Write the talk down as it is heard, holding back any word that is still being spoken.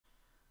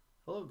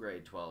Hello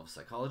grade 12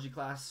 psychology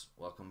class.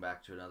 Welcome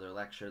back to another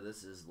lecture.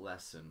 This is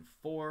lesson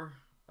 4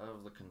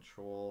 of the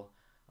control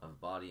of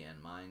body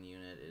and mind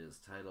unit. It is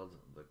titled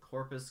the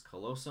Corpus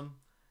Callosum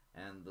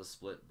and the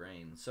split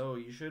brain. So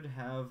you should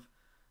have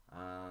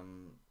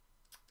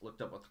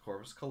looked up what the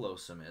Corpus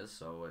Callosum is,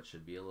 so it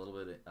should be a little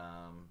bit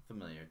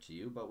familiar to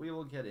you, but we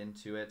will get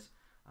into it.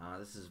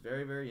 This is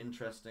very, very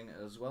interesting,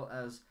 as well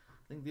as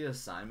I think the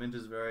assignment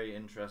is very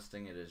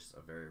interesting. It is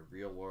a very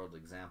real world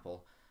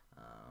example.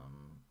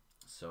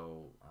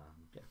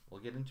 Yeah,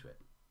 we'll get into it.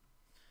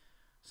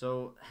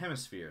 So,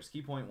 hemispheres,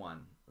 key point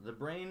 1. The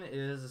brain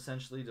is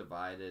essentially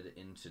divided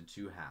into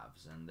two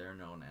halves, and they're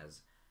known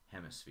as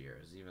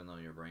hemispheres, even though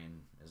your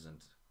brain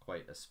isn't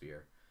quite a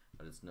sphere,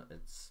 but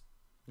it's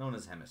known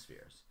as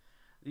hemispheres.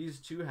 These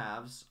two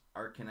halves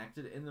are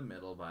connected in the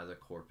middle by the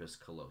corpus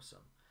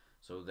callosum.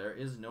 So there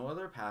is no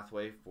other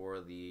pathway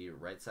for the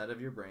right side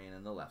of your brain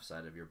and the left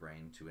side of your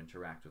brain to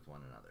interact with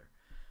one another.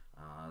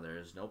 There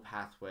is no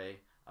pathway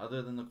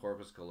other than the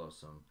corpus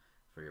callosum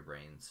for your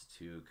brains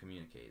to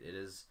communicate. It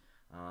is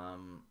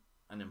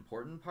an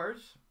important part,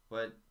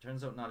 but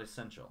turns out not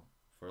essential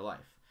for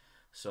life.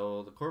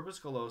 So the corpus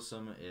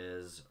callosum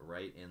is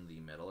right in the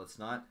middle. It's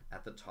not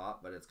at the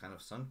top, but it's kind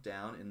of sunk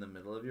down in the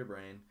middle of your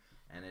brain,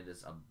 and it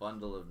is a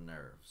bundle of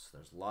nerves.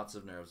 There's lots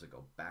of nerves that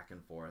go back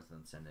and forth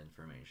and send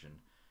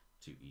information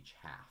to each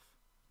half.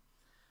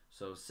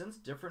 So since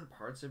different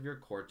parts of your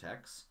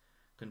cortex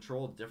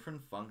control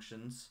different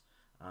functions,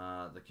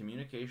 the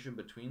communication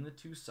between the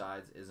two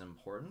sides is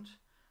important,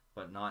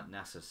 but not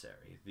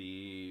necessary.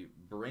 The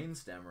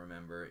brainstem,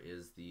 remember,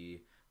 is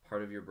the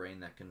part of your brain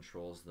that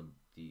controls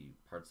the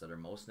parts that are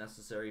most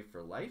necessary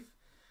for life.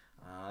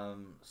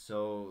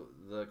 So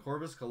the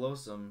corpus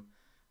callosum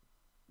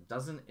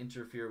doesn't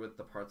interfere with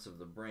the parts of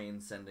the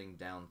brain sending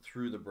down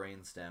through the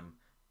brainstem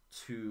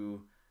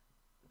to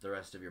the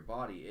rest of your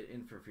body. It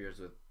interferes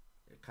with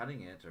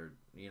cutting it, or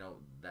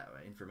that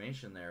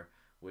information there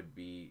would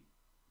be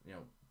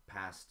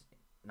passed,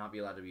 not be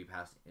allowed to be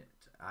passed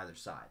to either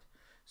side.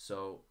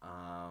 So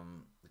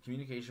the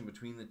communication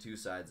between the two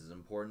sides is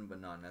important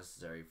but not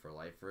necessary for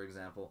life. For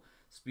example,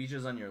 speech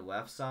is on your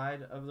left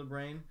side of the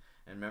brain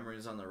and memory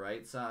is on the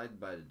right side,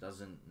 but it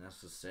doesn't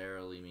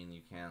necessarily mean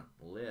you can't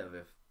live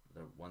if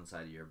the one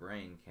side of your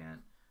brain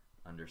can't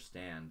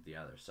understand the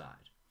other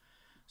side.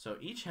 So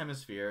each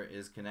hemisphere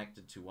is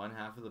connected to one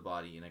half of the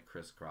body in a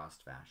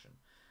crisscrossed fashion.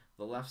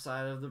 The left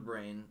side of the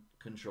brain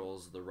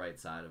controls the right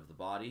side of the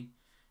body,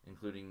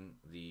 including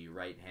the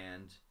right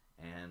hand,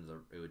 and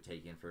it would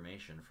take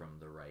information from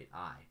the right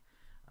eye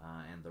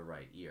and the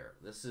right ear.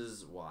 This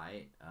is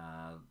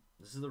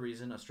the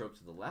reason a stroke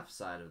to the left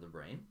side of the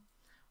brain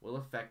will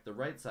affect the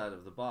right side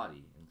of the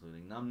body,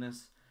 including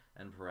numbness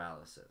and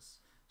paralysis.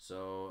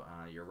 So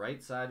your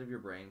right side of your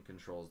brain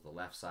controls the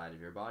left side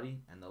of your body,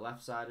 and the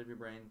left side of your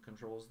brain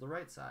controls the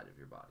right side of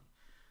your body.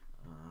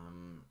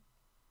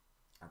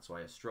 That's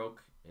why a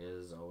stroke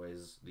is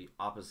always the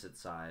opposite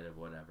side of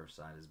whatever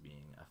side is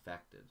being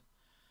affected.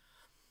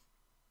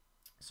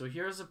 So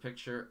here's a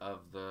picture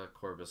of the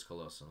corpus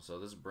callosum. So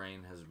this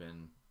brain has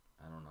been,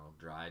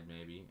 dried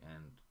maybe,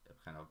 and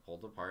kind of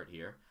pulled apart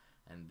here.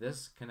 And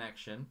this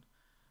connection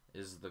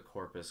is the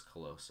corpus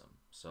callosum.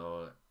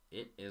 So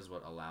it is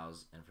what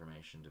allows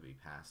information to be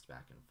passed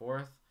back and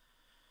forth.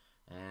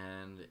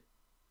 And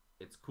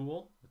it's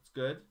cool, it's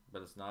good,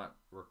 but it's not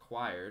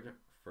required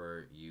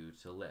for you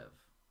to live.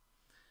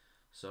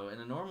 So in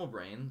a normal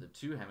brain, the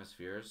two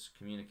hemispheres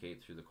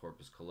communicate through the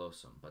corpus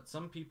callosum, but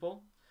some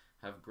people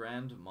have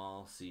grand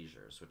mal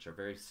seizures, which are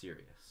very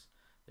serious.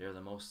 They are the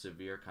most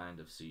severe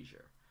kind of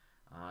seizure.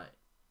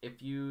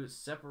 If you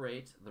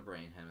separate the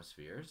brain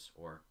hemispheres,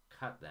 or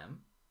cut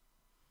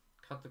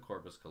the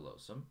corpus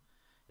callosum,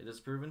 it is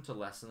proven to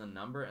lessen the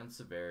number and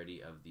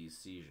severity of these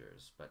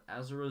seizures, but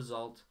as a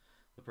result,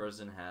 the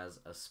person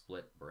has a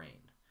split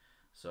brain.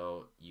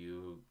 So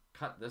you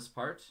cut this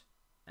part,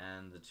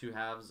 and the two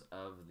halves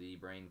of the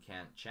brain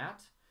can't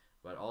chat,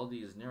 but all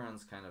these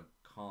neurons kind of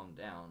calm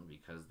down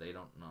because they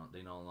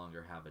no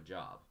longer have a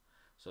job.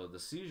 So the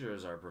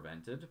seizures are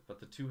prevented,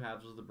 but the two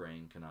halves of the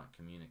brain cannot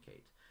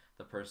communicate.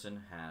 The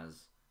person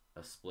has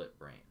a split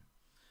brain.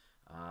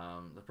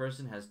 The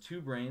person has two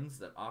brains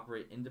that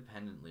operate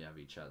independently of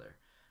each other.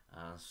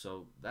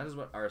 So that is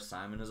what our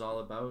assignment is all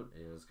about,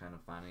 is kind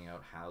of finding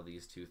out how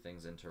these two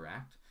things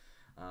interact.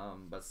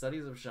 But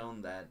studies have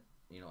shown that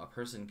a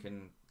person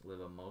can live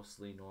a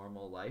mostly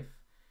normal life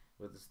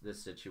with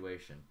this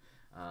situation.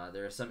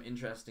 There are some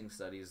interesting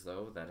studies,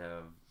 though, that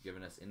have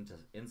given us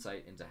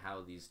insight into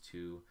how these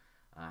two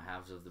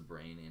halves of the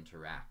brain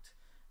interact.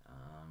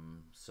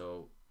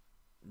 So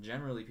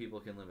generally people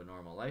can live a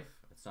normal life.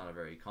 It's not a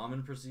very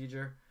common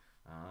procedure,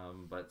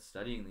 but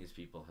studying these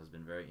people has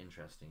been very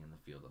interesting in the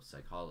field of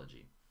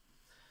psychology.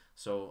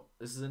 So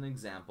this is an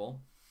example,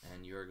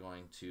 and you're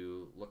going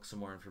to look some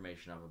more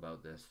information up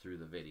about this through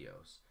the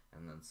videos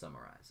and then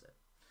summarize it.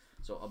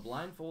 So a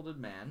blindfolded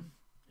man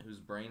whose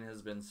brain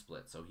has been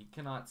split, so he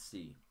cannot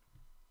see.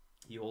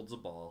 He holds a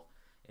ball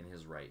in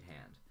his right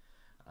hand.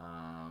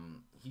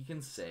 he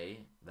can say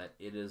that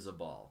it is a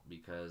ball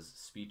because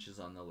speech is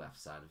on the left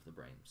side of the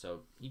brain.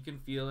 So he can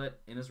feel it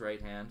in his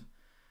right hand,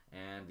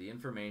 and the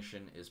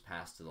information is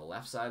passed to the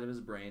left side of his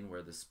brain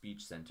where the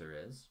speech center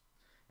is,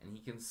 and he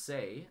can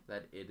say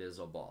that it is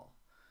a ball.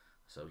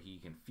 So he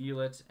can feel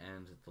it,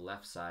 and the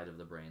left side of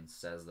the brain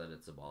says that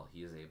it's a ball.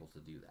 He is able to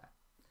do that.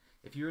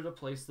 If you were to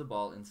place the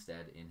ball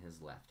instead in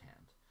his left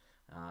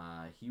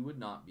hand, he would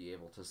not be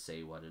able to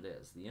say what it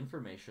is. The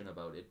information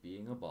about it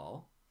being a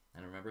ball,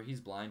 and remember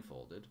he's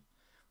blindfolded,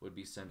 would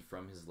be sent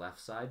from his left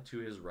side to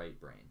his right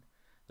brain.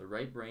 The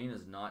right brain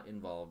is not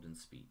involved in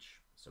speech,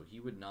 so he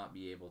would not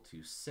be able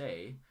to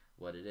say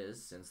what it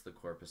is since the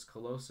corpus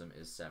callosum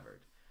is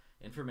severed.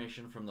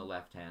 Information from the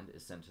left hand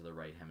is sent to the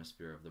right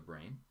hemisphere of the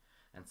brain,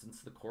 and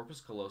since the corpus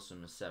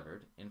callosum is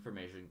severed,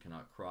 information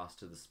cannot cross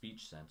to the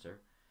speech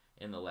center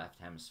in the left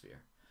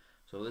hemisphere.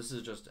 So this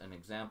is just an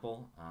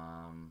example,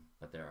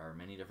 but there are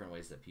many different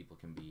ways that people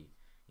can be,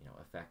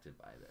 affected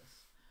by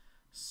this.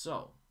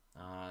 So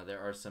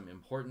there are some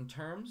important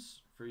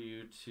terms for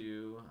you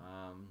to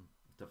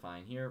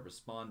define here: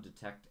 respond,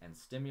 detect, and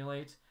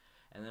stimulate.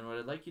 And then what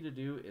I'd like you to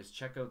do is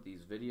check out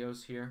these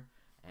videos here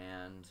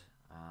and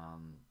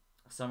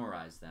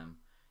summarize them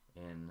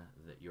in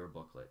your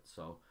booklet.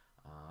 So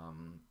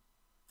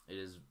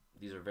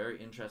these are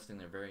very interesting,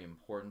 they're very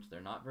important,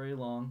 they're not very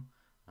long,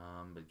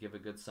 but give a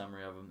good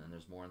summary of them, and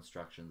there's more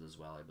instructions as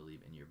well, I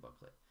believe, in your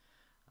booklet.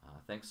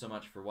 Thanks so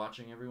much for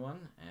watching,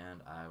 everyone,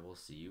 and I will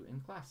see you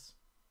in class.